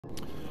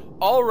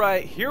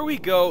Alright, here we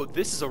go.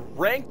 This is a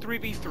ranked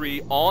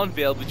 3v3 on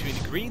Vale between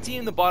the green team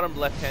in the bottom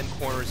left-hand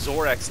corner,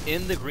 Zorex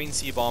in the green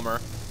sea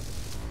bomber,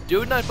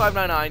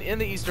 dude9599 in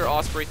the Easter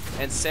Osprey,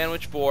 and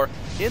sandwich4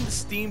 in the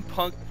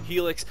steampunk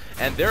Helix,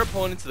 and their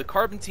opponents, the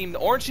carbon team, the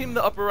orange team in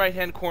the upper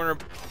right-hand corner,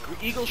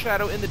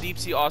 EagleShadow in the deep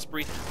sea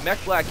Osprey,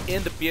 MechBlack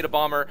in the beta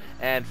bomber,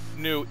 and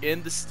Fnoo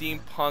in the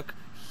steampunk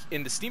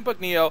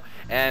Neo.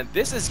 And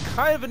this is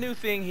kind of a new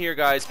thing here,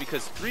 guys,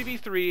 because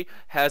 3v3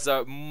 has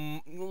I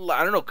don't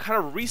know, kind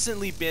of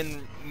recently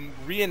been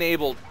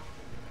re-enabled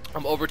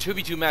over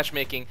 2v2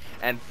 matchmaking,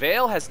 and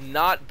Vale has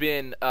not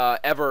been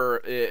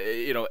ever,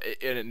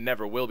 it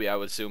never will be, I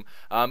would assume,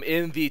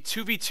 in the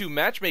 2v2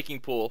 matchmaking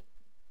pool.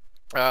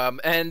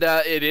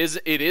 It is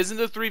in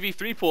the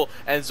 3v3 pool,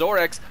 and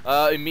Zorex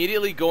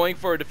immediately going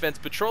for a defense,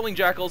 patrolling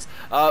Jackals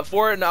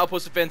for an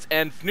outpost defense,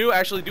 and Fnoo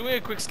actually doing a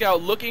quick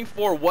scout, looking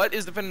for what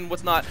is defended and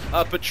what's not.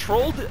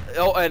 Patrolled,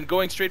 and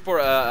going straight for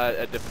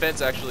a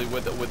defense actually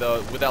with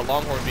that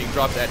Longhorn being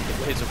dropped at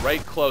his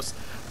right close.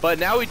 But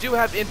now we do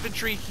have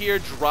infantry here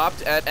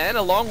dropped at, and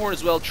a Longhorn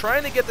as well,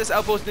 trying to get this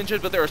outpost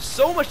ninja, but there is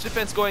so much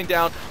defense going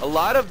down. A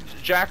lot of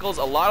Jackals,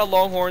 a lot of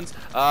Longhorns,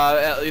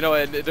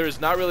 and there's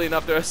not really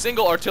enough there. A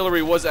single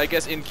artillery was, I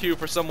guess, in queue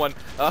for someone,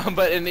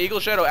 but an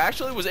EagleShadow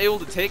actually was able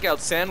to take out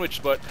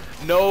Sandwich, but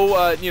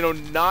no,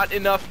 not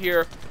enough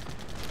here.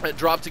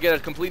 Dropped to get a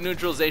complete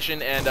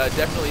neutralization, and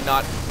definitely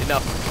not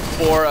enough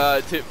for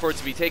it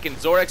to be taken.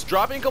 Zorex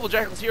dropping a couple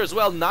Jackals here as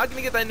well, not going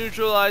to get that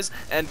neutralized,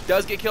 and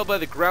does get killed by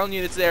the ground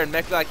units there, and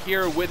MechBlack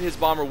here with his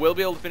bomber will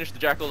be able to finish the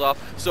Jackals off.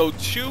 So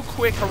 2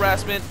 quick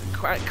harassment,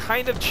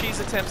 kind of cheese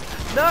attempts,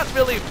 not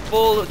really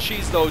full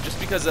cheese though, just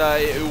because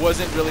it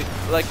wasn't really,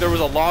 like, there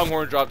was a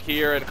Longhorn dropped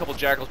here and a couple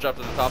Jackals dropped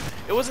at the top.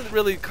 It wasn't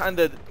really kind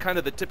of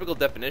the typical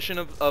definition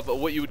of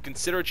what you would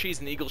consider a cheese.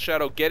 And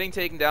EagleShadow getting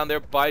taken down there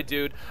by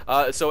Dude.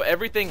 So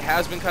everything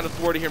has been kind of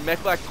thwarted here.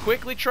 MechBlack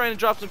quickly trying to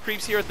drop some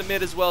creeps here at the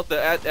mid as well,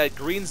 at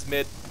Green's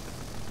mid.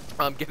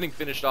 Getting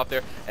finished off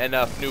there, and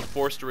Fnoo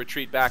forced to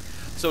retreat back.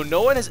 So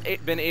no one has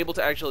been able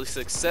to actually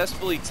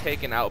successfully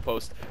take an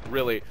outpost,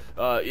 really,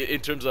 in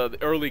terms of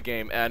the early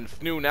game. And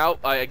Fnoo now,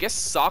 I guess,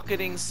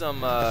 socketing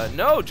some,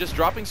 no, just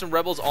dropping some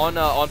rebels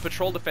on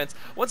patrol defense.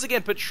 Once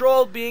again,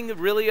 patrol being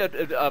really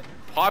a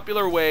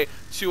popular way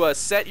to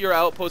set your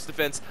outpost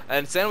defense.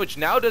 And Sandwich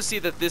now does see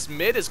that this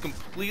mid is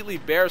completely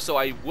bare, so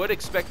I would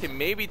expect him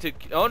maybe to,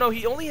 oh no,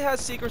 he only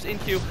has Seekers in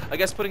queue. I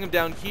guess putting him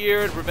down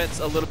here prevents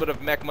a little bit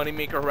of mech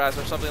moneymaker harass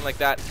or something like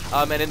that.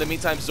 And in the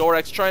meantime,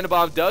 Zorex trying to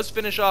bomb does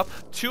finish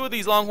off 2 of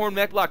these Longhorn.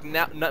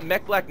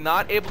 MechBlack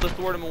not able to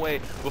thwart him away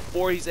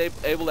before he's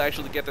able to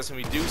actually get this, and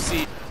we do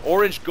see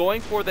Orange going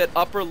for that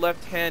upper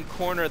left-hand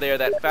corner there,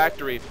 that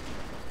factory.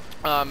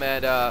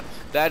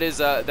 That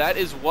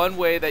is one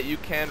way that you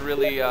can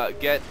really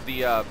get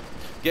the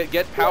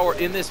get power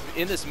in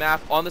this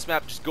map,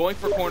 just going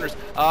for corners.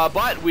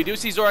 But we do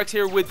see Zorex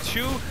here with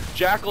 2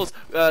 Jackals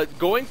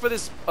going for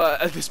this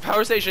this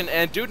power station,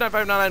 and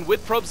dude9599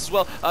 with probes as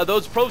well.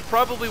 Those probes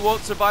probably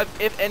won't survive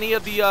if any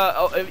of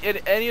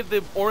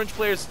the orange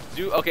players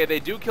do. Okay, they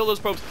do kill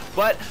those probes,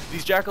 but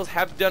these Jackals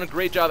have done a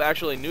great job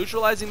actually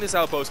neutralizing this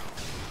outpost.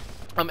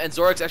 And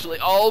Zorex actually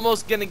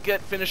almost gonna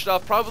get finished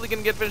off, probably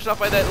gonna get finished off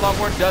by that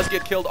Longhorn. Does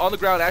get killed on the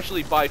ground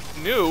actually by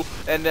Fnoo,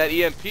 and that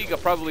EMP got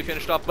probably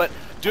finished off. But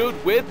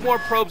Dude with more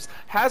probes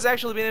has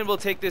actually been able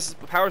to take this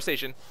power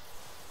station.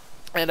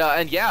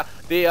 And yeah,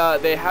 they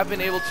have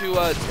been able to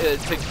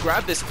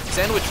grab this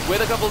Sandwich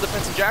with a couple of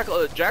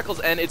defensive Jackals,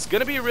 and it's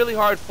gonna be really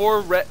hard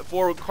for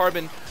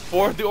Carbon,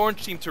 for the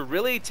orange team, to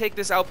really take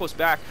this outpost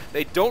back.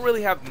 They don't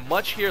really have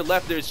much here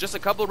left. There's just a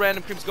couple of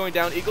random creeps going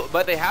down,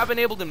 but they have been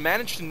able to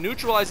manage to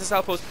neutralize this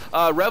outpost.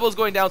 Rebels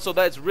going down, so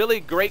that's really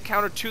great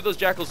counter to those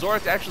Jackals.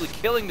 Zorex actually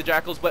killing the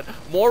Jackals, but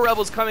more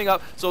Rebels coming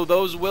up, so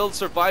those will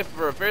survive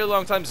for a very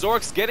long time.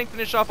 Zorex getting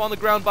finished off on the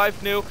ground by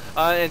Fnoo,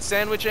 and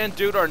Sandwich and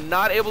Dude are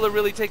not able to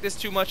really take this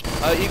too much.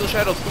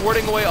 EagleShadow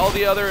thwarting away all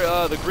the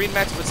other the green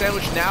mechs, but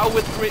Sandwich now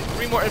with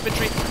three more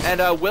infantry,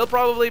 and will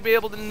probably be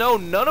able to. No,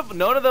 none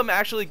of them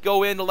actually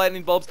go into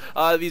lightning bulbs.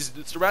 These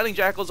surrounding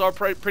Jackals are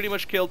pretty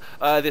much killed.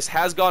 This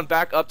has gone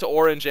back up to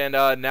orange, and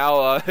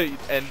now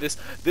and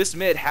this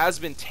mid has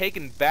been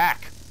taken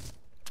back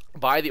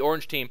by the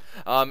orange team,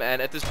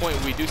 and at this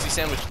point we do see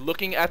Sandwich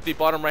looking at the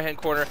bottom right hand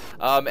corner,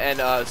 and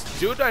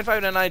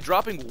dude9599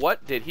 dropping.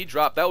 What did he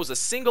drop? That was a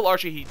single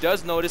archer. He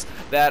does notice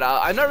that.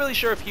 I'm not really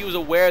sure if he was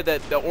aware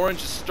that the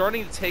orange is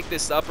starting to take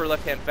this upper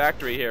left hand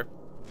factory here.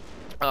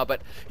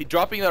 But he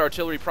dropping that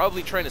artillery,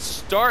 probably trying to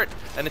start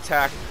an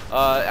attack.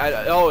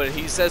 Oh, and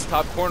he says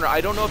top corner.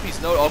 I don't know if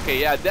he's okay,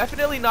 yeah,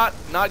 definitely not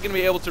going to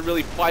be able to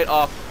really fight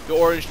off the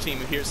orange team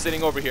here,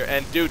 sitting over here.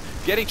 And dude,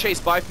 getting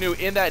chased by Fnoo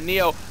in that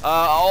Neo,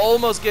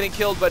 almost getting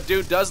killed, but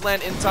dude does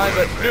land in time.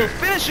 But Fnoo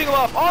finishing him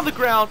off on the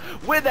ground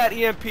with that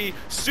EMP.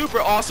 Super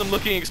awesome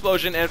looking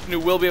explosion, and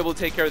Fnoo will be able to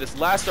take care of this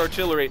last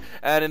artillery.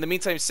 And in the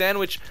meantime,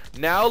 Sandwich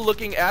now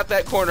looking at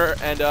that corner,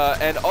 and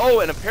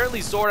apparently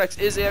Zorex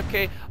is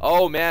AFK.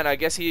 Oh man, I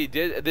guess he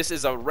did. This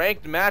is a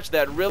ranked match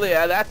that really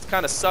that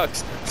kind of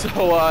sucks.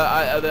 So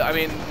I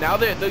mean, now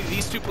that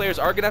these two players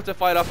are gonna have to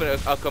fight off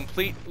a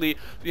completely,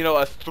 you know,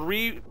 a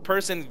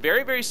three-person,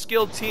 very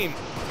skilled team.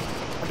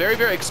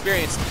 Very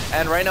experienced,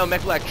 and right now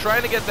MechBlack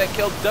trying to get that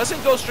kill,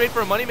 doesn't go straight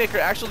for a moneymaker,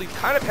 actually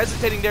kind of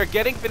hesitating there,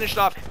 getting finished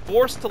off,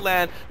 forced to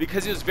land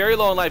because he was very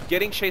low on life,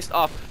 getting chased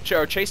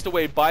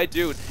away by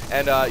Dude,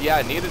 and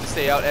yeah, needed to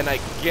stay out. And I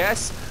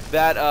guess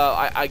that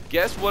I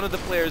guess one of the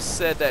players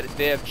said that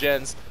they have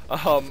gens, or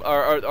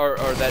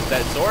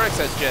that Zorex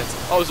has gens.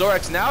 Oh,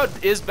 Zorex now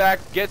is back,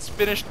 gets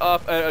finished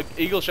off.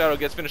 EagleShadow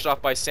gets finished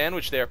off by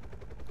Sandwich there,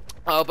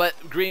 but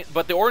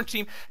the orange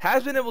team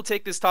has been able to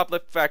take this top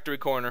left factory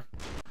corner.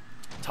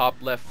 Top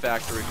left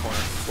factory corner,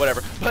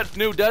 whatever. But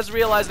Fnoo does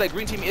realize that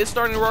green team is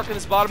starting to work in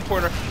this bottom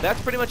corner.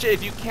 That's pretty much it.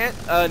 If you can't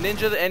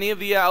ninja any of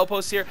the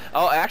outposts here,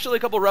 actually a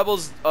couple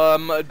rebels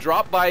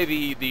drop by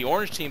the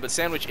orange team, but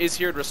Sandwich is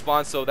here to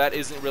respond, so that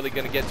isn't really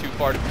going to get too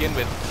far to begin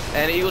with.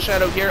 And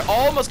EagleShadow here,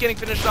 almost getting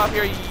finished off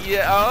here.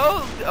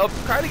 Yeah,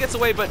 kind of gets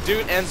away, but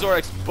Dude and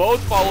Zorex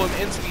both follow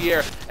him into the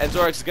air, and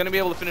Zorex is going to be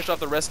able to finish off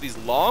the rest of these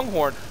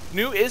Longhorn.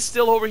 Fnoo is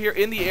still over here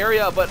in the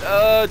area, but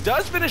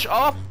does finish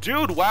off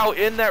Dude. Wow,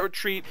 in that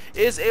retreat,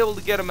 is able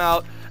to get him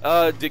out,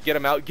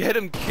 get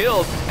him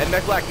killed. And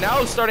MechBlack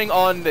now starting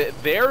on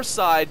their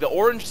side, the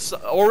orange's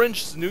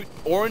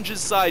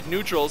side,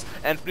 neutrals,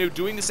 and Fnoo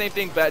doing the same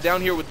thing back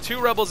down here with two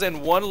rebels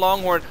and one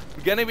Longhorn.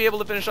 We're gonna be able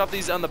to finish off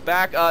these on the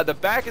back. The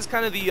back is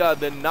kind of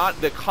the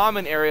not the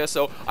common area,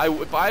 so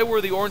if I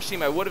were the orange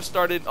team, I would have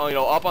started you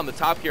know, up on the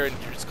top here and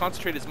just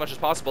concentrate as much as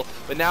possible.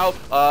 But now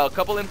a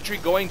couple infantry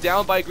going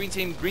down by green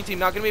team. Green team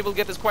not gonna be able to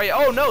get this quite.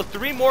 Oh no,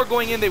 three more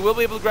going in. They will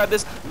be able to grab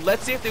this.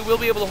 Let's see if they will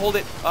be able to hold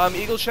it.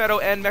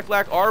 EagleShadow and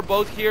MechBlack are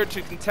both here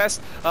to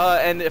contest.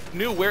 And if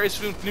Fnoo, where is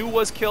Fnoo? Fnoo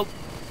was killed.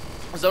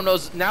 So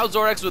now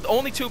Zorex with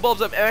only two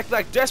bulbs up,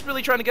 MechBlack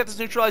desperately trying to get this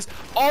neutralized,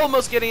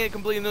 almost getting it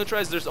completely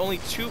neutralized.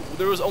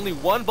 There was only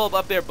one bulb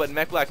up there, but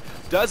MechBlack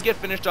does get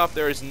finished off.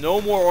 There is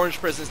no more orange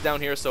presence down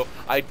here, so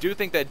I do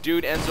think that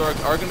Dude and Zorex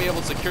are going to be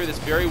able to secure this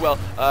very well.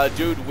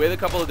 Dude with a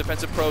couple of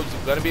defensive probes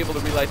is going to be able to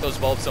relight those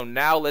bulbs. So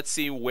now let's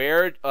see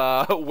where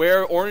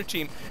orange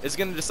team is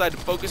going to decide to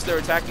focus their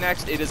attack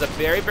next. It is a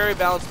very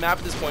balanced map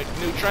at this point.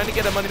 Fnoo trying to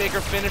get a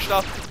moneymaker finished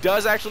off,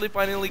 does actually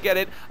finally get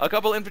it. A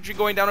couple infantry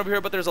going down over here,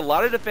 but there's a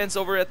lot of defense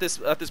over at this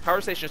power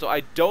station, so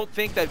I don't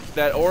think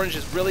that orange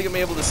is really gonna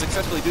be able to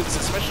successfully do this,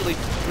 especially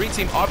green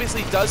team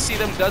obviously does see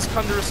them, does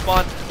come to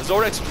respond.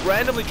 Zorex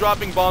randomly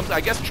dropping bombs,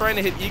 I guess trying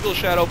to hit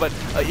EagleShadow, but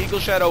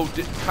EagleShadow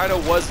kind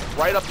of was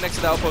right up next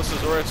to the outpost, so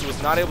Zorex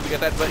was not able to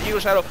get that. But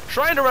EagleShadow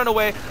trying to run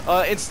away,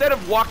 instead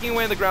of walking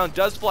away on the ground,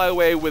 does fly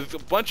away with a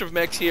bunch of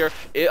mechs here,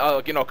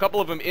 you know, a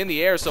couple of them in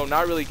the air, so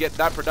not really get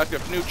that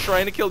productive. Fnoo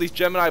trying to kill these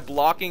Gemini,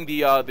 blocking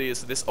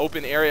this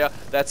open area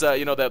that's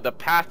you know, the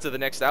path to the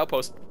next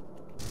outpost.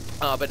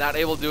 But not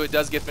able to do it.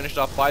 Does get finished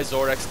off by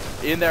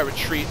Zorex in that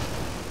retreat.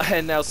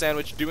 And now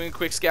Sandwich doing a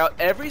quick scout.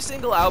 Every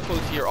single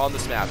outpost here on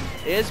this map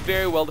is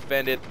very well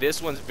defended.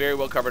 This one's very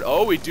well covered.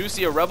 Oh, we do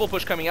see a rebel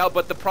push coming out,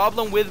 but the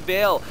problem with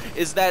Vale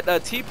is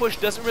that T-push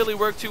doesn't really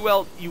work too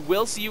well. You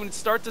will see units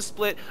start to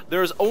split.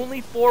 There's only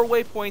 4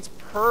 waypoints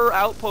per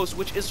outpost,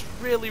 which is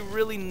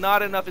really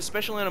not enough,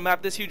 especially on a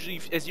map this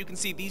huge. As you can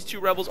see, these two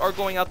rebels are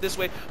going out this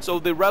way, so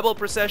the rebel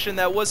procession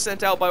that was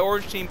sent out by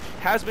orange team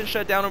has been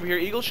shut down over here.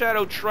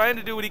 EagleShadow trying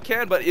to do what he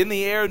can, but in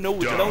the air, no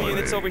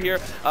units over here,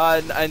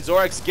 and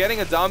Zorex getting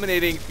a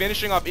dominating,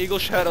 finishing off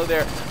EagleShadow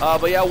there.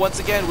 But yeah, once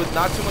again, with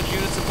not too much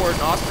unit support,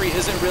 and Osprey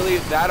isn't really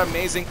that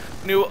amazing.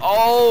 Fnoo,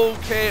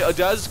 okay,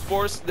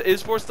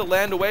 is forced to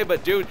land away,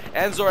 but Dude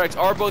and Zorex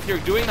are both here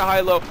doing the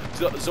high-low.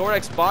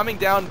 Zorex bombing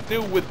down.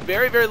 Fnoo with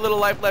very little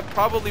life left,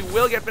 probably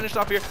will get finished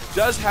off here.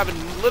 Does have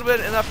a little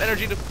bit enough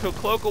energy to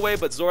cloak away,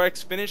 but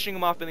Zorex finishing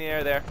him off in the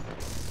air there.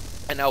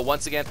 And now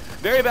once again,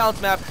 very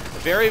balanced map,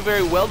 very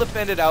well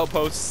defended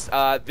outposts.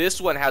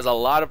 This one has a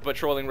lot of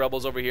patrolling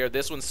rebels over here.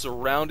 This one's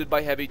surrounded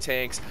by heavy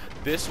tanks.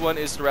 This one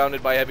is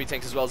surrounded by heavy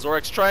tanks as well.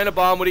 Zorex trying to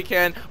bomb what he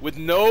can with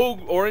no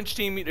orange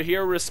team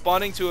here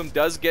responding to him.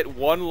 Does get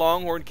one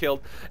Longhorn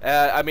killed.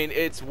 I mean,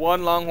 it's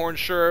one Longhorn,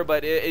 sure,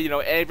 but you know,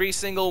 every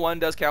single one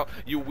does count.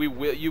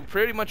 You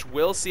pretty much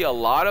will see a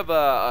lot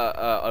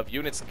of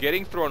units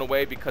getting thrown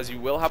away because you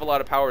will have a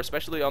lot of power,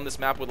 especially on this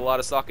map with a lot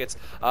of sockets.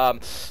 I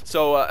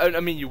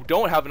mean, you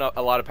don't have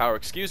a lot of power,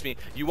 excuse me.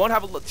 You won't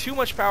have too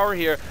much power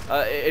here,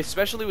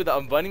 especially with a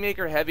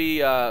moneymaker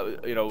heavy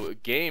you know,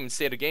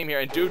 state of game here.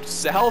 And Dude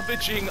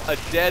salvaging a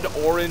dead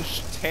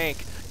orange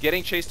tank,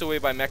 getting chased away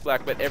by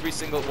MechBlack, but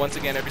once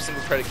again every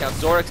single credit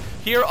counts. Zorex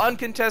here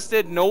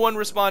uncontested, no one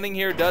responding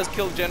here, does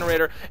kill the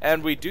generator,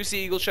 and we do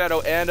see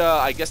EagleShadow, and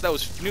I guess that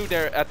was Fnoo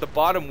there at the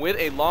bottom with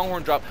a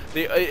Longhorn drop.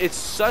 It's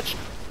such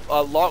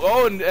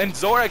Oh, and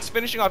Zorex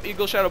finishing off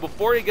EagleShadow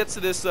before he gets to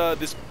this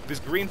this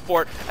green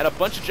fort, and a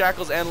bunch of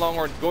Jackals and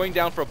Longhorn going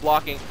down for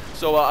blocking.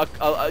 So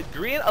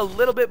green a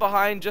little bit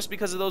behind just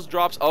because of those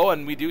drops. Oh,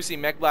 and we do see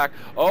MechBlack.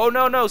 Oh,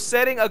 no,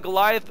 setting a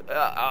Goliath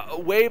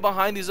way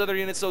behind these other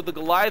units, so the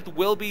Goliath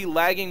will be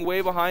lagging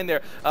way behind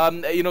there.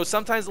 You know,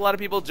 sometimes a lot of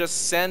people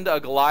just send a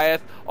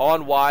Goliath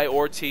on Y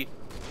or T,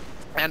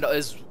 and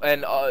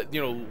you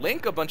know,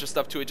 link a bunch of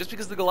stuff to it just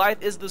because the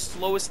Goliath is the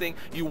slowest thing.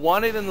 You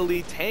want it in the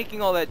lead,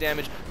 tanking all that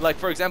damage. Like,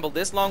 for example,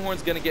 this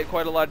Longhorn's gonna get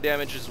quite a lot of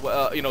damage as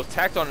well, you know,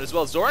 tacked on it as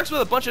well. Zorex with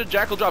a bunch of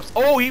Jackal drops.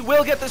 Oh, he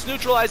will get this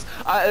neutralized.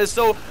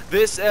 So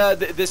this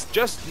this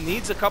just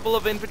needs a couple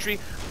of infantry,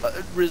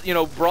 you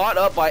know, brought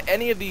up by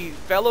any of the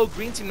fellow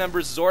green team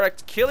members.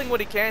 Zorex killing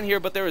what he can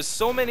here, but there is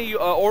so many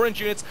orange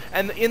units,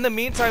 and in the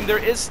meantime, there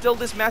is still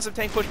this massive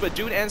tank push. But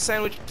Dude and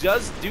Sandwich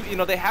does do, you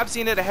know, they have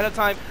seen it ahead of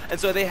time, and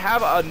so they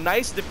have a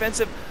nice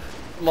defensive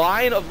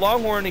line of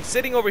Longhorn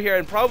sitting over here,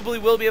 and probably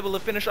will be able to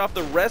finish off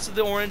the rest of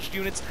the orange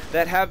units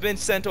that have been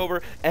sent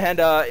over. And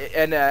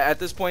at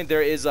this point,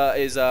 there is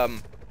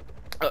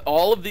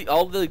all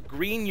the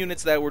green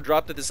units that were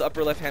dropped at this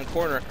upper left-hand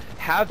corner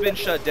have been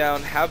shut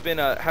down, have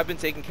been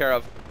taken care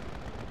of.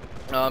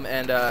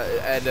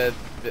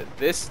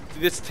 This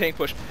tank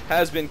push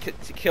has been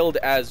killed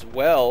as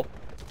well.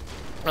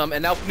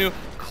 And now Fnoo,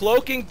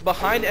 cloaking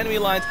behind enemy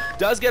lines,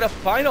 does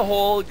find a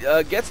hole,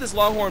 gets this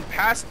Longhorn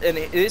past, and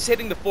is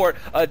hitting the fort,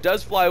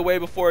 does fly away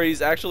before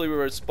he's actually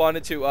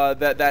responded to.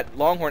 That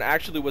Longhorn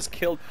actually was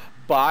killed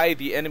by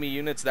the enemy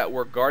units that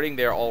were guarding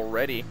there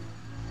already.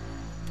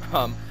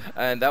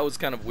 And that was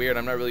kind of weird.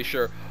 I'm not really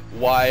sure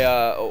why,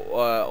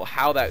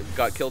 how that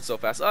got killed so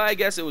fast. I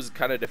guess it was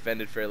kind of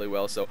defended fairly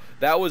well. So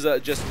that was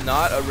just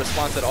not a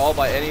response at all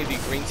by any of the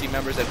green team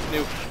members. And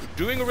Fnoo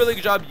doing a really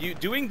good job,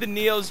 doing the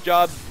Neo's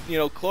job, you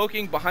know,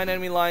 cloaking behind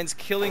enemy lines,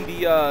 killing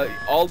the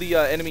all the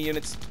enemy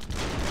units,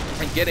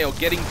 and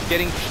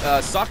getting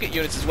socket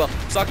units as well.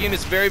 Socket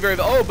units very,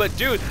 oh, but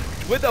dude,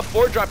 with a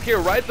fort drop here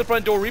right at the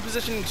front door,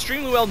 repositioning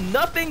extremely well.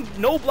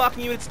 No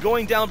blocking units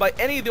going down by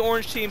any of the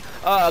orange team.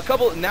 A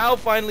couple now,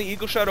 finally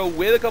EagleShadow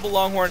with a couple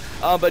Longhorn.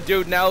 But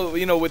dude, now,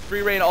 you know, with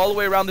free reign all the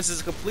way around, this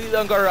is a completely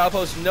unguarded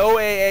outpost. No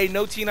AA,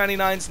 no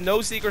T99s,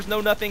 no Seekers, no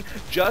nothing.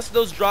 Just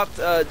those dropped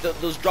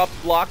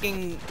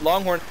blocking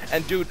Longhorn.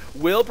 And dude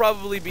will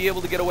probably be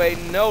able to get away.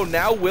 No,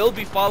 now will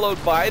be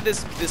followed by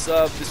this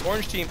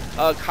orange team.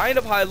 Kind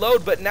of high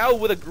load, but now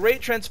with a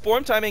great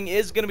transform timing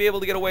is going to be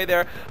able to get away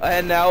there.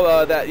 And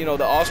now that, you know,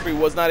 the Osprey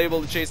was not able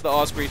to chase the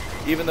Osprey,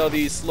 even though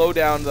the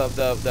slowdown of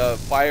the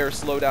fire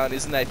slowdown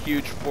isn't that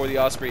huge for the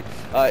Osprey.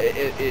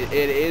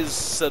 It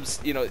is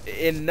you know,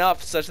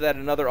 enough such that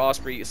another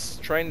Osprey is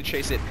trying to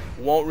chase it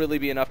won't really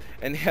be enough.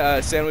 And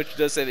Sandwich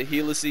does say that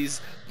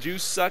Helices do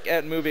suck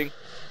at moving.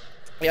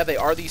 Yeah, they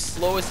are the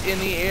slowest in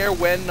the air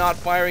when not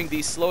firing.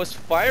 The slowest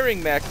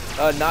firing mech,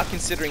 not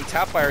considering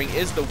tap firing,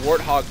 is the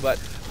Warthog, but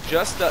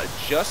just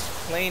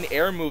plain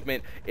air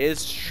movement is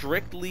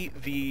strictly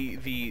the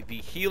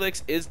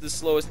Helix is the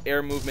slowest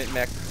air movement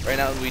mech right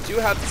now. And we do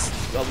have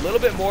a little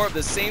bit more of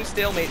the same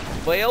stalemate.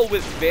 Vale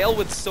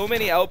with so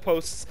many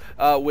outposts,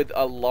 with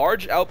a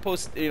large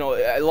outpost, you know,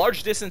 a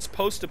large distance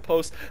post to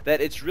post,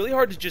 that it's really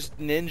hard to just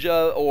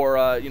ninja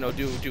or you know,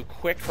 do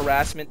quick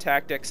harassment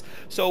tactics.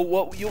 So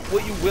what you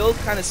will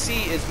kind of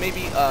see is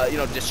maybe you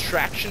know,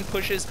 distraction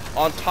pushes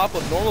on top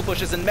of normal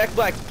pushes, and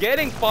MechBlack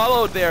getting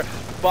followed there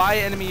by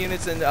enemy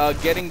units and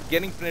getting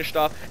finished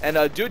off,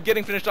 and dude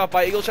getting finished off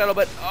by EagleShadow,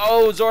 but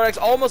oh, Zorex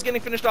almost getting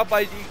finished off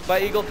by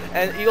Eagle,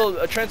 and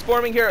Eagle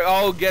transforming here,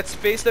 oh, gets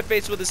face to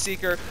face with a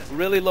Seeker,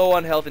 really low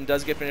on health, and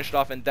does get finished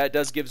off, and that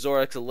does give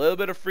Zorex a little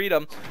bit of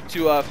freedom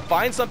to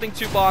find something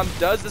to bomb.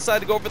 Does decide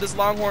to go for this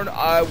Longhorn.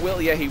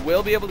 He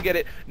will be able to get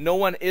it. No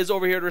one is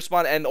over here to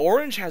respond, and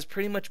Orange has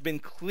pretty much been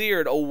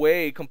cleared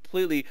away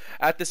completely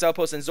at this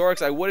outpost, and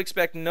Zorex, I would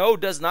expect, no,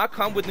 does not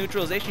come with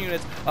neutralization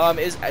units,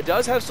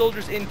 does have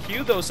soldiers in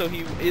queue though, so he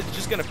is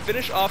just going to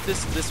finish off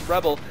this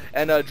rebel,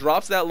 and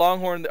drops that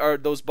Longhorn, or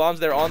those bombs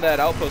there on that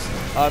outpost.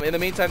 In the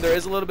meantime, there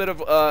is a little bit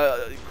of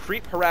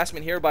creep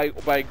harassment here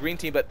by green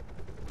team, but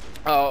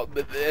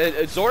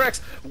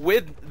Zorex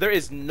there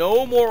is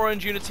no more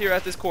orange units here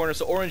at this corner,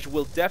 so orange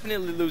will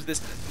definitely lose this.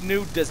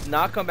 Fnoo does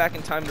not come back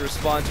in time to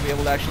respond to be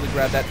able to actually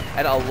grab that,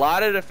 and a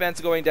lot of defense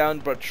going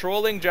down,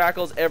 patrolling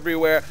Jackals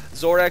everywhere.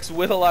 Zorex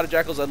with a lot of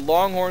Jackals, and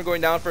Longhorn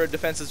going down for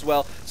defense as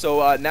well.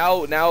 So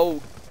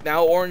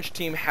now orange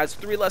team has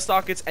 3 less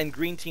sockets and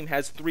green team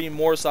has 3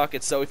 more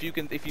sockets. So if you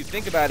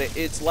think about it,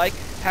 it's like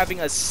having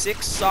a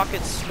 6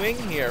 socket swing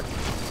here.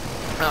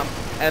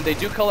 And they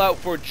do call out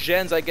for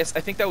gens. I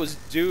think that was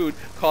Dude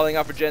calling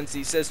out for gens.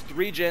 He says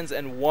 3 gens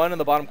and 1 in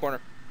the bottom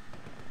corner.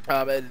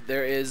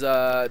 There is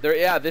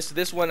yeah,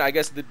 this one, I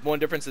guess the one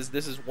difference is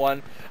this is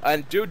one,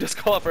 and dude does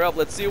call out for help.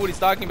 Let's see what he's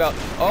talking about.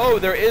 Oh,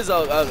 there is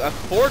a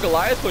 4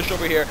 Goliath push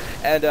over here,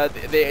 and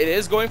it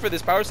is going for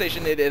this power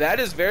station. That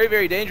is very,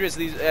 very dangerous.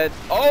 These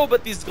oh,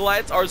 but these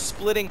Goliaths are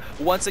splitting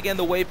once again.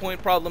 The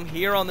waypoint problem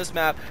here on this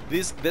map.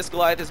 This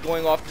Goliath is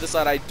going off to the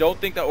side. I don't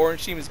think the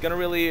orange team is gonna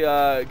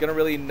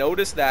really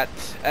notice that,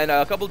 and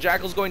a couple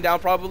Jackals going down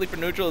probably for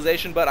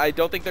neutralization, but I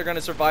don't think they're gonna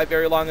survive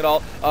very long at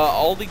all.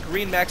 All the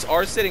green mechs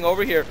are sitting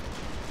over here.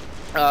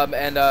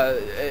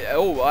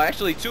 Oh,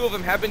 actually 2 of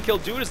them have been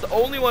killed. Dude is the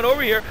only one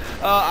over here.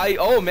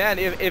 Oh man,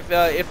 if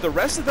the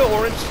rest of the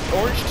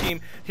orange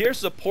team here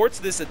supports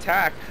this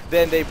attack,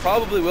 then they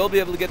probably will be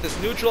able to get this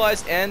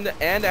neutralized and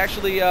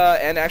actually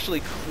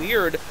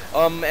cleared,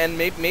 and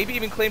maybe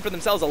even claim for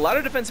themselves. A lot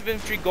of defensive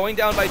infantry going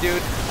down by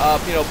Dude.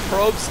 You know,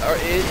 probes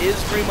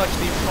is pretty much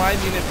the prime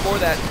unit for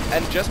that,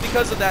 and just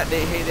because of that,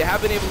 they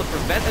have been able to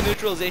prevent a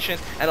neutralization,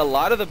 and a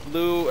lot of the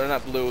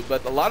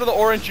a lot of the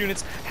orange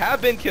units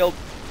have been killed.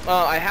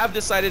 I have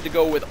decided to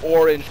go with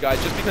orange, guys,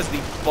 just because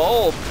the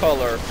bulb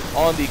color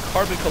on the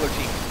carbon color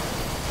team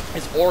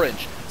is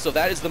orange. So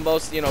that is the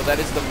most, that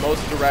is the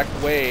most direct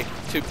way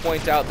to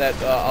point out that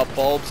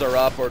bulbs are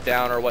up or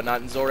down or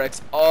whatnot. And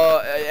Zorex,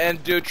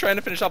 and Dude trying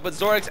to finish off, but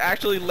Zorex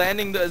actually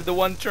landing the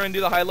one trying to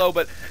do the high-low,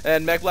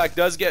 and MechBlack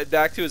does get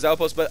back to his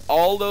outpost. But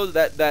all those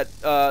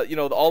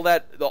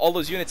all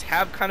those units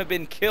have kind of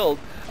been killed.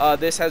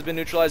 This has been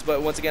neutralized,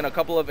 but once again, a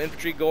couple of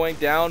infantry going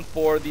down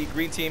for the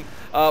green team.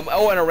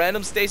 Oh, and a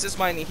random stasis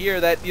mine here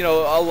that,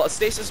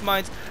 stasis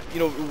mines,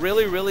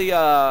 really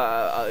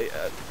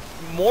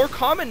more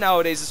common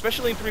nowadays,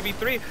 especially in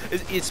 3v3,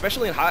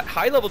 especially in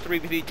high-level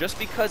 3v3, just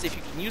because if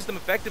you can use them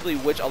effectively,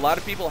 which a lot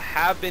of people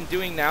have been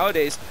doing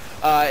nowadays,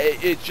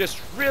 it's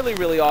just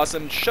really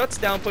awesome. Shuts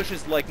down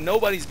pushes like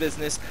nobody's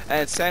business,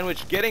 and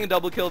Sandwich getting a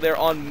double kill there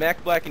on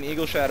MechBlack and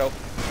EagleShadow.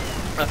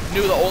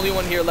 Fnoo the only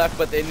one here left,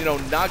 but then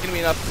not going to be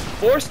enough.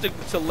 Forced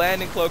to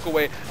land and cloak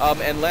away,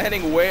 and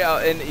landing way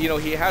out, and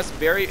he has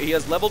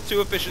level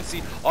 2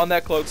 efficiency on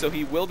that cloak, so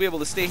he will be able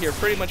to stay here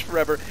pretty much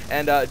forever,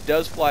 and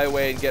does fly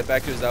away and get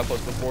back to his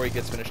outpost before he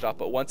gets finished off.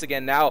 But once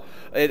again, now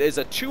it is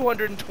a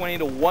 220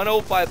 to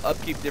 105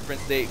 upkeep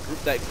difference.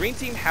 That green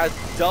team has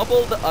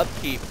double the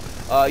upkeep,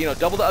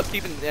 double the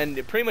upkeep,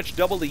 and pretty much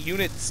double the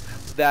units.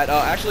 That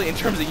actually, in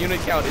terms of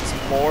unit count, it's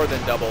more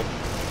than double.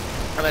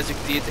 As you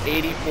can see, it's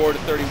 84 to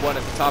 31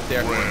 at the top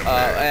there.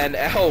 And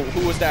oh,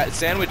 who was that?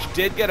 Sandwich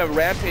did get a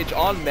rampage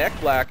on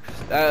MechBlack.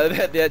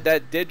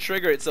 That did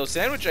trigger it. So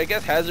Sandwich, I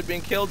guess, hasn't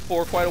been killed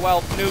for quite a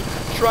while. Fnoo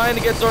trying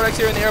to get Zorex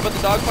here in the air, but the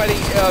dogfighting,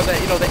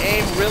 the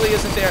aim really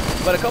isn't there.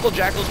 But a couple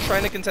Jackals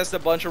trying to contest a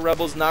bunch of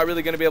Rebels, not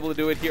really going to be able to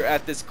do it here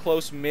at this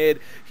close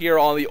mid here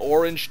on the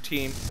orange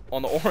team,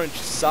 on the orange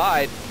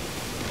side.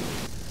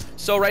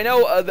 So right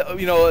now,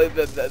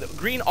 the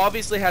green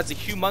obviously has a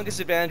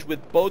humongous advantage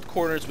with both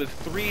corners, with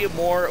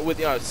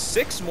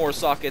 6 more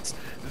sockets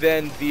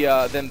than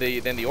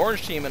the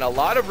orange team, and a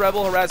lot of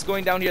Rebel harass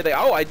going down here.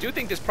 I do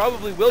think this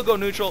probably will go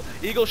neutral.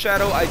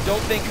 EagleShadow, I don't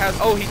think has.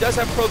 Oh, he does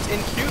have probes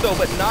in queue though,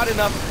 but not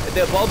enough.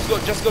 The bulbs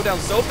just go down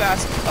so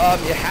fast.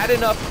 It had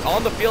enough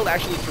on the field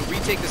actually to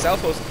retake this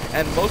outpost,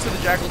 and most of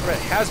the Jackal threat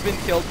has been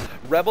killed.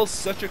 Rebels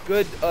such a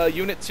good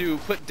unit to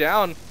put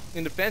down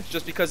in defense,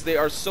 just because they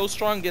are so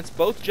strong against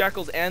both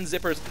Jackals and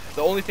Zippers.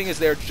 The only thing is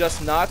they're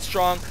just not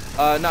strong,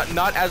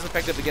 not as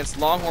effective against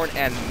Longhorn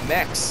and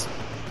mechs.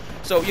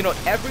 So,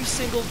 every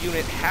single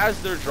unit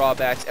has their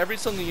drawbacks, every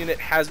single unit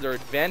has their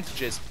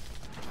advantages.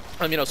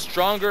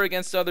 Stronger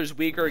against others,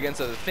 weaker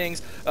against other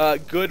things,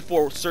 good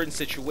for certain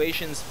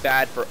situations,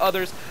 bad for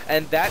others,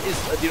 and that is,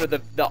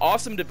 the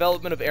awesome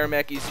development of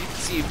AirMech is you can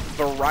see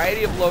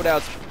variety of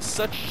loadouts,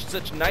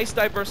 such nice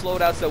diverse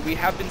loadouts that we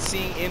have been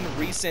seeing in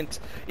recent,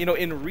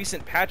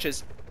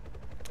 patches.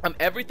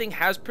 Everything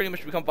has pretty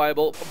much become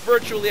viable,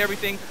 virtually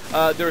everything.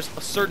 There's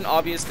certain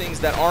obvious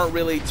things that aren't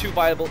really too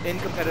viable in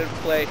competitive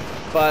play,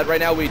 but right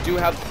now we do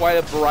have quite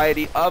a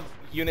variety of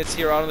units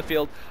here on the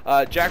field.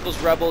 Jackals,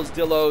 Rebels,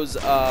 Dillos.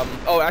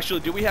 Oh,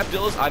 actually, do we have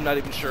Dillos? I'm not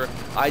even sure.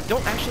 I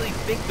don't actually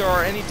think there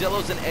are any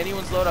Dillos in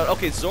anyone's loadout.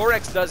 Okay,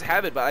 Zorex does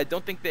have it, but I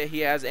don't think that he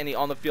has any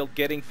on the field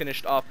getting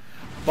finished off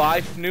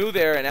by Fnoo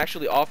there, and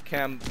actually off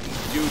cam,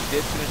 Dude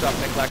did finish off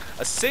MechBlack.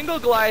 A single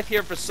Goliath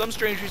here for some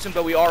strange reason,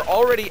 but we are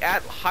already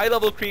at high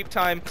level creep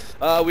time.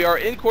 We are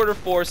in quarter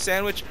 4.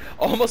 Sandwich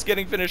almost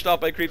getting finished off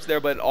by creeps there,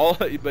 but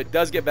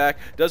does get back,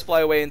 does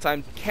fly away in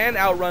time, can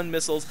outrun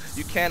missiles.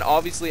 You can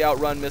obviously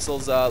outrun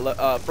missiles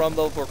from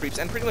level 4 creeps,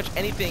 and pretty much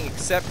anything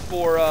except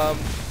for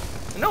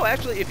no,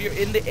 actually, if you're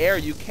in the air,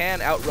 you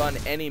can outrun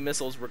any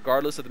missiles,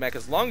 regardless of the mech,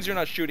 as long as you're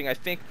not shooting. I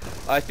think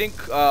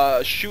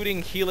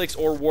shooting Helix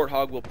or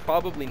Warthog will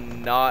probably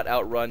not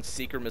outrun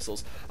Seeker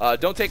missiles.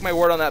 Don't take my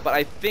word on that, but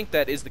I think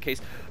that is the case.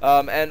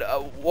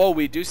 Whoa,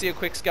 we do see a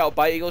quick scout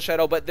by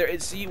EagleShadow, but there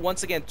is,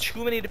 once again,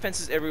 too many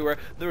defenses everywhere.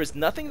 There is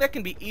nothing that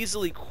can be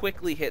easily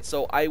quickly hit,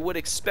 so I would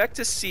expect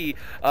to see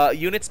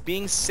units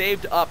being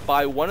saved up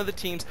by one of the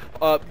teams,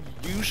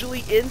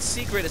 usually in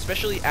secret,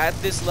 especially at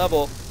this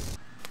level.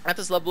 at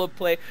this level of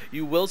play,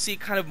 you will see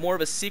kind of more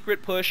of a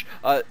secret push,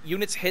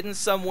 units hidden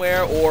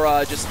somewhere, or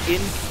just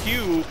in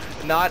queue,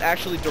 not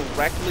actually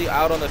directly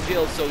out on the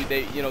field. So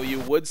they, you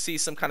would see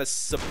some kind of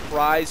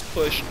surprise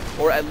push,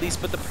 or at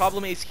least. But the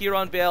problem is here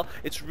on Vale,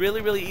 it's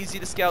really easy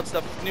to scout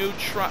stuff. Fnoo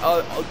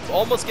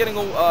almost getting,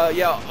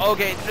 yeah,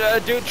 okay,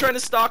 dude trying to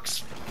stalk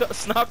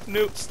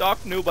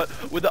Fnoo,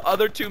 but with the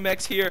other two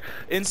mechs here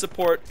in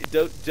support, it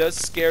does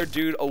scare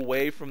dude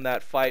away from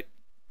that fight.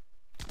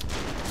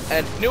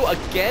 And Fnoo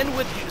again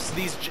with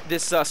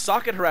this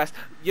socket harass.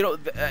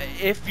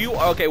 If you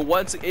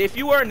if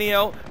you are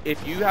Neo,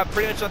 if you have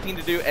pretty much nothing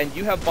to do and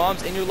you have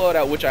bombs in your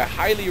loadout, which I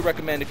highly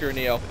recommend if you're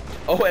Neo.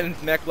 Oh, and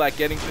MechBlack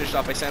getting finished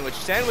off by Sandwich.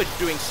 Sandwich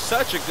doing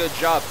such a good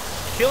job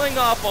killing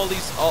off all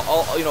these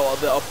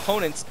the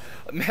opponents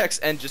mechs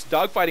and just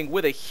dogfighting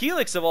with a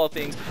Helix of all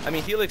things. I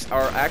mean, Helix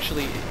are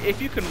actually,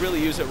 if you can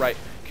really use it right,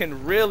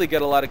 can really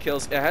get a lot of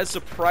kills. It has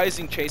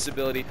surprising chase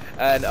ability,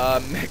 and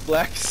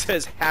MechBlack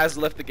says has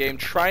left the game,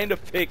 trying to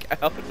fake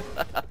out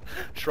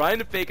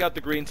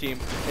the green team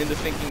into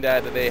thinking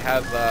that they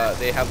have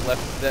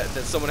left, that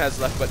someone has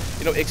left. But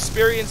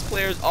experienced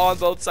players on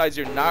both sides,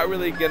 you're not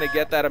really gonna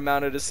get that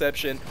amount of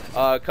deception.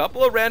 A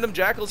couple of random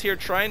jackals here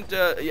trying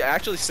to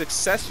actually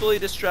successfully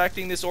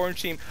distracting this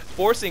orange team,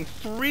 forcing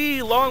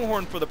 3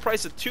 Longhorn for the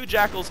price of 2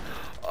 jackals.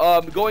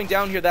 Going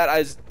down here, that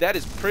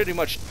is pretty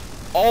much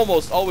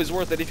almost always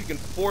worth it if you can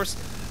force,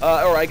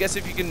 or I guess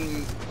if you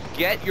can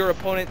get your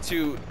opponent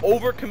to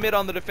overcommit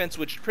on the defense,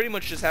 which pretty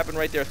much just happened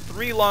right there.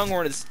 3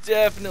 Longhorn is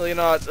definitely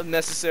not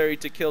necessary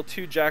to kill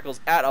 2 jackals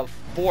at a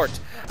fort.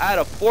 At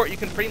a fort, you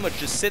can pretty much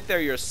just sit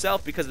there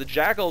yourself, because the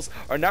jackals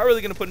are not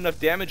really going to put enough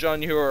damage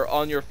on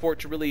your fort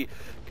to really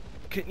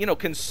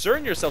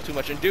concern yourself too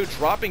much. And dude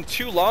dropping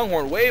 2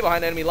 Longhorn way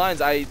behind enemy lines,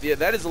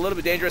 that is a little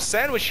bit dangerous.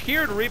 Sandwich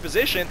here to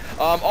reposition,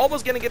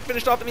 almost gonna get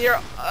finished off in the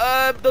air.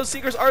 Those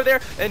Seekers are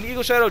there, and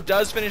EagleShadow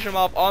does finish him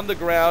off on the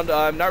ground.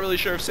 I'm not really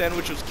sure if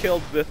Sandwich was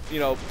killed with,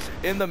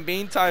 in the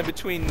meantime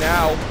between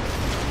now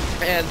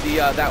and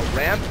that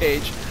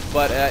rampage,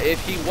 but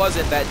if he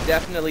wasn't, that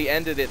definitely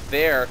ended it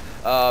there.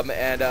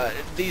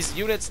 These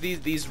units,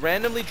 these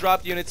randomly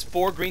dropped units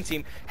for green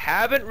team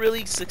haven't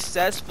really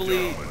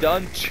successfully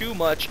done too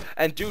much,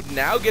 and dude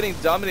now getting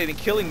dominating,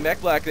 killing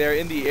MechBlack there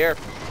in the air.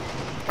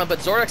 But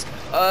Zorex,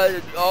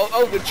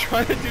 we're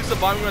trying to do some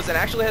bombing runs and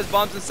actually has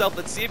bombs himself.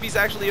 Let's see if he's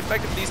actually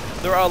effective with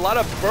these. There are a lot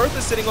of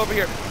Berthas sitting over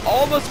here,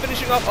 almost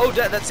finishing off. Oh,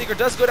 that Seeker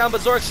does go down,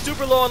 but Zorex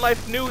super low on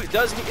life. Fnoo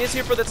is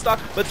here for that stock,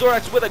 but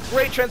Zorex with a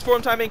great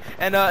transform timing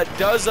and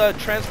does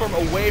transform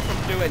away from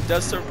Fnoo and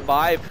does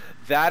survive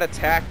that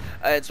attack.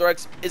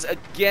 Zorex is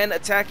again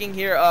attacking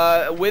here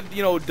with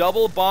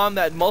double bomb,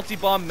 that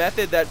multi-bomb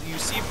method that you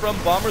see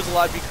from bombers a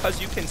lot,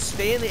 because you can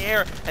stay in the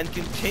air and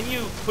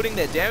continue putting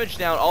that damage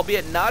down,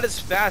 albeit not as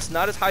fast,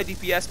 not as high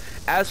DPS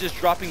as just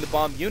dropping the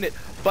bomb unit.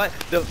 But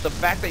the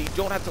fact that you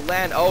don't have to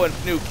land, oh, and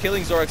Fnoo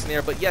killing Zorex in the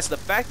air, but yes, the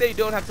fact that you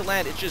don't have to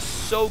land, it's just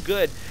so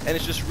good, and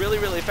it's just really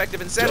effective.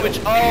 And Sandwich,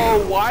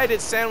 oh, why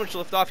did Sandwich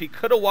lift off? He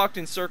could have walked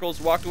in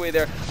circles, walked away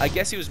there. I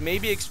guess he was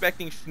maybe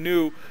expecting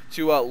Fnoo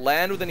to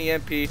land with an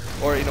EMP,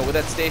 or, with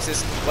that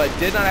stasis, but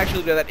did not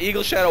actually do that.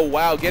 EagleShadow,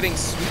 wow,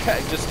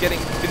 just getting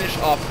finished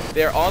off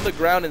there on the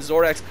ground, and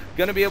Zorex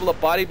gonna be able to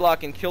body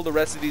block and kill the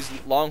rest of these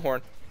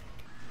Longhorn.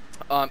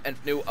 And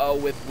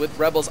Fnoo, with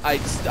Rebels, I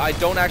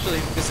don't actually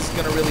think this is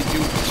going to really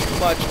do too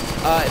much.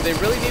 They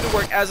really need to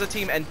work as a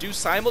team and do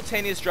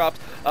simultaneous drops,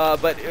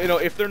 but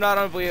if they're not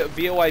on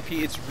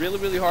VoIP, it's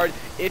really hard.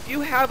 If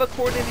you have a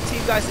coordinated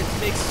team, guys, it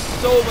makes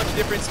so much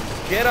difference.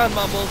 Get on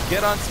Mumble,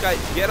 get on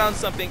Skype, get on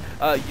something,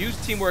 use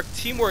teamwork.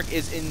 Teamwork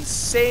is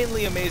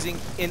insanely amazing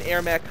in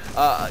AirMech.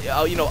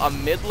 A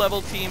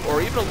mid-level team or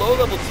even a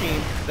low-level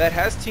team that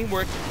has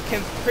teamwork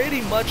can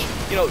pretty much,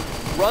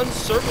 run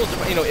circles,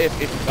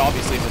 if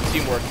obviously the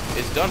teamwork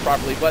is done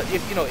properly, but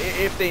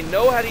if they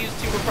know how to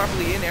use teamwork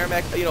properly in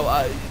AirMech,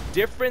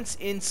 difference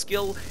in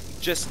skill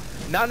just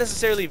not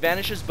necessarily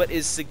vanishes, but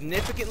is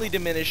significantly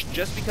diminished,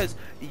 just because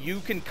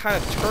you can kind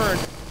of turn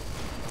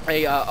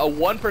a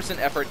one-person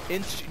effort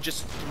into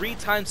just 3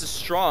 times as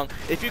strong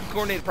if you can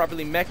coordinate it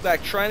properly.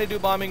 MechBlack trying to do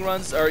bombing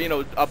runs, or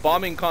a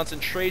bombing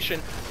concentration,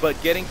 but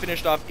getting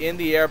finished off in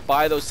the air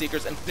by those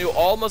Seekers. And Fnoo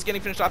almost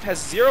getting finished off, has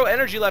 0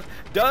 energy left,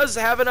 does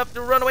have enough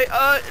to run away.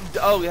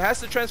 He has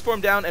to transform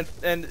down,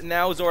 and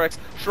now Zorex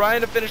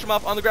trying to finish him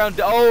off on the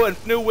ground. Oh, and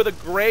Fnoo with a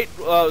great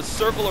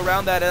circle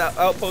around that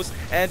outpost,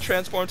 and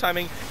transform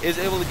timing is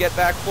able to get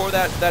back for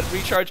that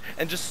recharge,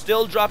 and just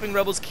still dropping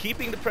Rebels,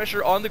 keeping the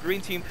pressure on the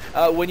green team.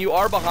 When you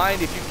are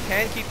behind, if you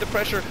can keep the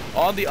pressure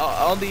on the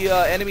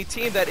enemy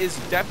team, that is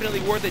definitely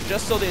worth it,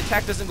 just so the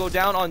attack doesn't go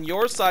down on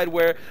your side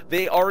where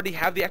they already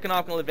have the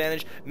economical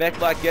advantage.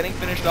 MechBlack getting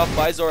finished off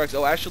by Zorex.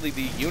 Oh, actually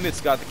the units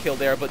got the kill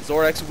there, but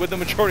Zorex with the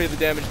majority of the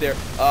damage there.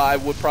 I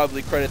would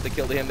probably credit the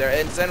kill to him there.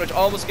 And Sandwich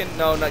almost getting,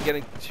 no, not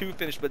getting too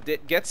finished, but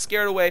gets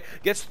scared away,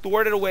 gets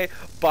thwarted away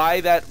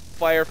by that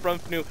fire from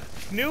Fnoo.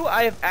 Fnoo,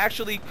 I have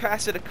actually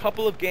casted a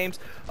couple of games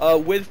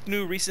with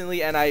Fnoo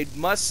recently, and I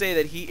must say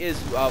that he is,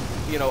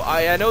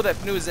 I know that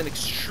Fnoo Fnoo is an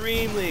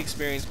extremely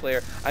experienced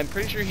player. I'm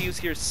pretty sure he was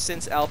here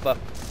since Alpha.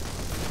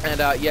 And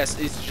yes,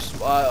 it's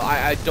just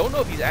I don't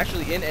know if he's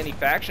actually in any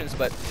factions,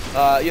 but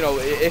you know,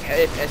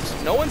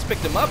 if no one's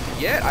picked him up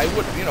yet, I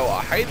would, you know,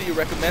 highly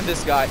recommend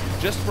this guy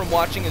just from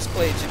watching his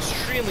play. It's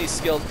extremely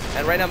skilled.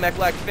 And right now,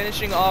 MechBlack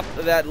finishing off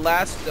that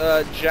last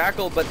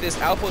Jackal, but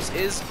this outpost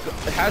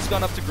has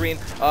gone up to green.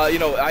 You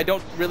know, I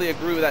don't really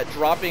agree with that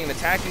dropping and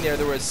attacking there.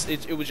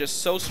 It was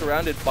just so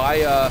surrounded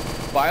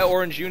by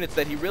orange units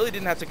that he really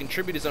didn't have to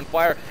contribute his own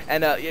fire.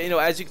 And you know,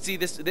 as you can see,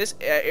 this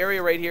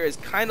area right here is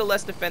kind of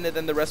less defended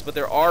than the rest, but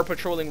there are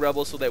patrolling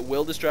rebels, so that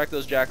will distract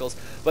those jackals.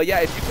 But yeah,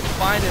 if you can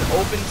find an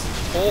open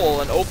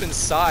hole, an open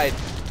side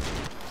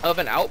of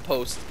an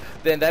outpost,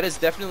 then that is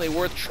definitely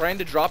worth trying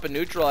to drop and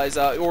neutralize,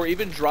 or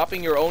even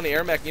dropping your own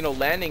AirMech, you know,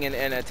 landing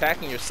and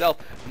attacking yourself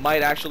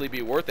might actually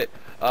be worth it.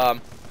 Oh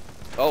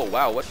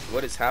wow,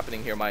 what is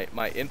happening here?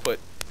 My input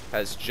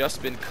has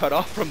just been cut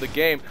off from the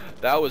game.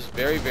 That was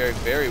very, very,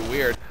 very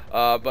weird.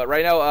 But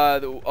right now,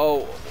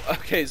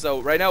 okay, so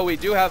right now we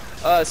do have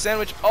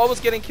Sandwich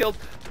almost getting killed.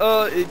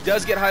 It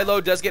does get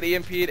high-low, does get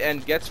EMP'd,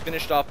 and gets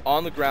finished off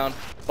on the ground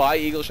by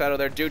EagleShadow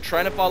there. Dude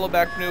trying to follow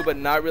back Fnoo, but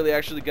not really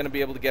actually going to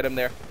be able to get him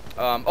there.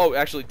 Oh,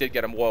 actually did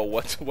get him. Whoa,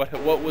 what's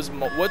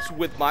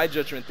with my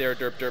judgment there,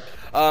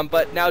 derp.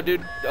 But now,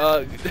 dude,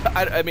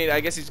 I mean, I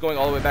guess he's going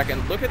all the way back.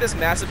 And look at this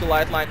massive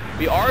Goliath line.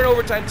 We are in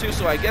overtime too,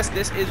 so I guess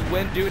this is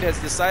when dude has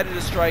decided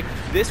to strike.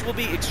 This will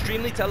be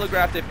extremely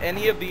telegraphed if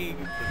any of the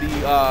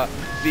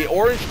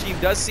orange team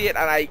does see it,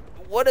 and I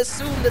would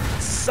assume that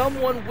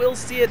someone will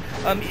see it.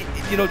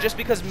 You know, just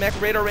because mech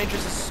radar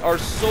ranges are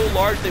so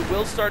large, they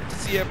will start to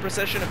see a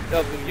procession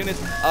of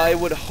units. I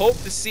would hope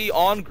to see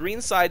on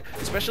green side,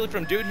 especially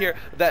from dude here,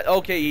 that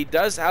okay, he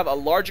does have a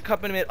large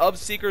accompaniment of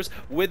seekers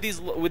with these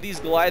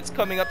Goliaths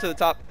coming up to the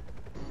top.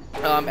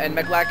 And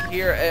MechBlack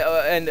here,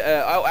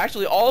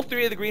 actually all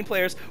three of the green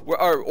players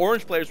or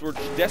orange players were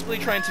desperately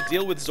trying to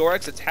deal with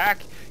Zorex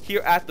attack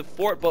here at the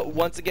fort, but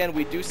once again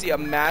we do see a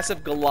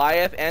massive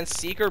Goliath and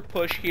Seeker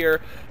push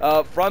here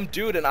from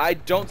dude, and I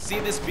don't see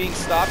this being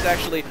stopped.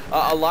 Actually,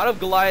 a lot of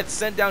Goliaths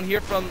sent down here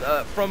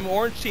from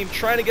orange team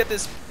trying to get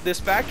this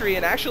factory,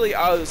 and actually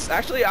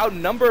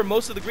outnumber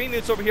most of the green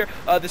units over here.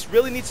 This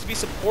really needs to be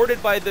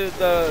supported by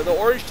the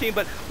orange team,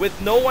 but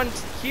with no one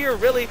here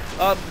really,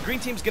 the green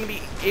team's going to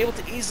be able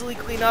to easily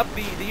clean up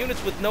the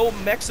units with no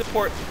mech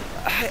support.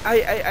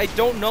 I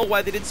don't know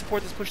why they didn't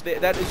support this push.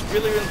 That is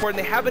really, really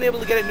important. They have been able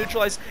to get it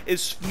neutralized.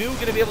 Is Fnoo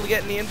going to be able to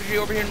get any infantry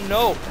over here?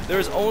 No.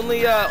 There's only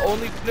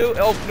Fnoo.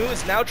 Oh, Fnoo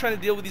is now trying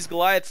to deal with these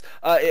Goliaths.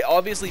 It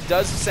obviously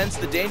does sense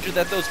the danger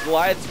that those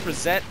Goliaths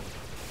present.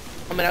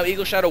 I mean, now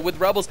EagleShadow with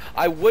rebels,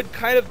 I would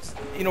kind of,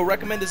 you know,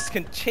 recommend this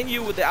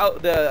continue with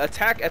the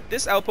attack at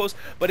this outpost,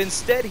 but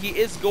instead he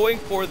is going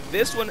for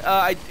this one.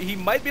 He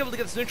might be able to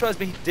get this neutralized,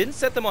 but he didn't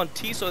set them on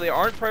T, so they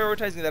aren't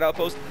prioritizing that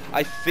outpost.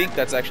 I think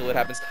that's actually what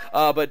happens.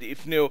 But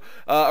Fnoo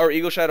or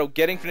EagleShadow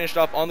getting finished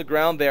off on the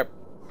ground there.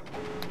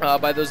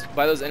 By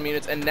those enemy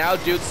units, and now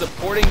dude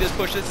supporting this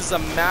push. This is a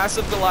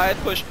massive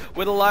Goliath push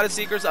with a lot of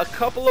seekers. A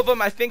couple of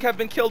them I think have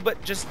been killed,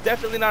 but just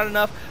definitely not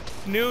enough.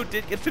 Fnoo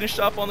did get finished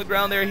off on the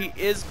ground there. He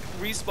is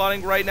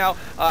respawning right now.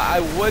 I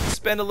would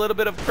spend a little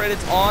bit of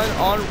credits on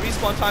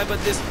respawn time, but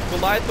this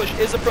Goliath push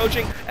is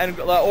approaching, and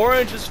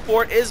Orange's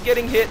fort is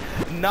getting hit.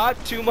 Not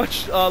too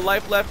much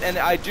life left, and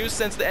I do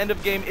sense the end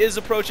of game is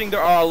approaching.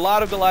 There are a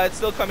lot of Goliaths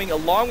still coming,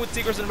 along with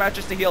Seekers and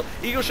Matches to heal.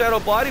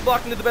 EagleShadow body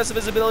blocking to the best of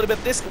his ability,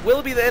 but this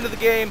will be the end of the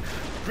game.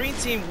 Green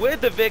team with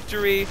the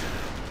victory.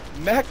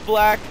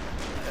 MechBlack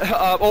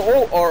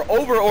or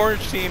over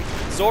orange team,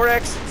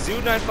 Zorex,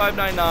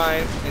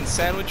 dude9599, and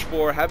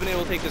sandwich4 have been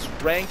able to take this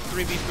ranked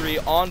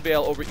 3v3 on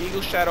Vale over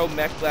EagleShadow,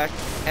 MechBlack,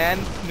 and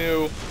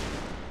Fnoo.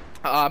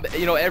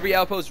 You know, every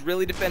outpost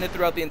really defended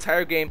throughout the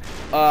entire game.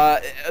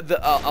 A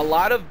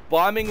lot of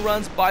bombing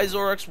runs by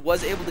Zorex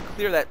was able to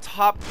clear that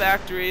top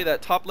factory,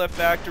 that top left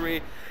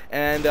factory,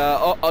 and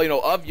you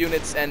know, of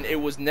units, and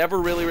it was never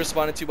really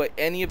responded to by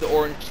any of the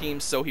orange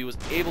teams, so he was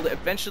able to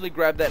eventually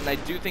grab that, and I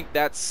do think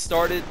that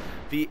started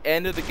the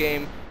end of the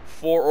game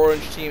for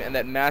orange team, and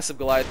that massive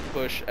Goliath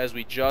push, as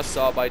we just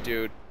saw by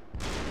dude,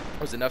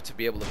 was enough to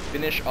be able to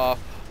finish off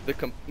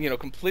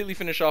completely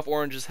finish off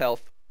orange's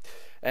health.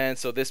 And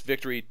so this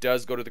victory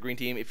does go to the green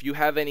team. If you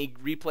have any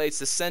replays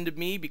to send to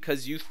me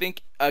because you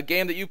think a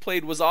game that you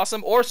played was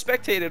awesome or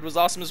spectated was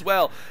awesome as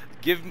well,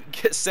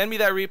 send me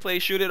that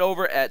replay, shoot it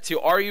over to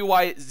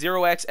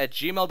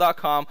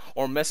ruy0x@gmail.com,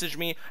 or message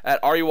me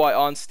at ruy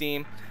on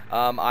Steam.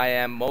 I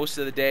am most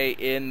of the day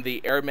in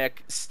the AirMech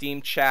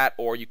Steam chat,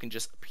 or you can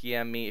just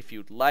PM me if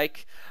you'd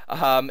like. You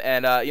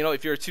know,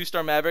 if you're a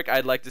 2-star Maverick,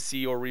 I'd like to see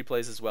your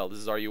replays as well. This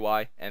is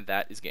RUI, and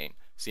that is game.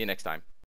 See you next time.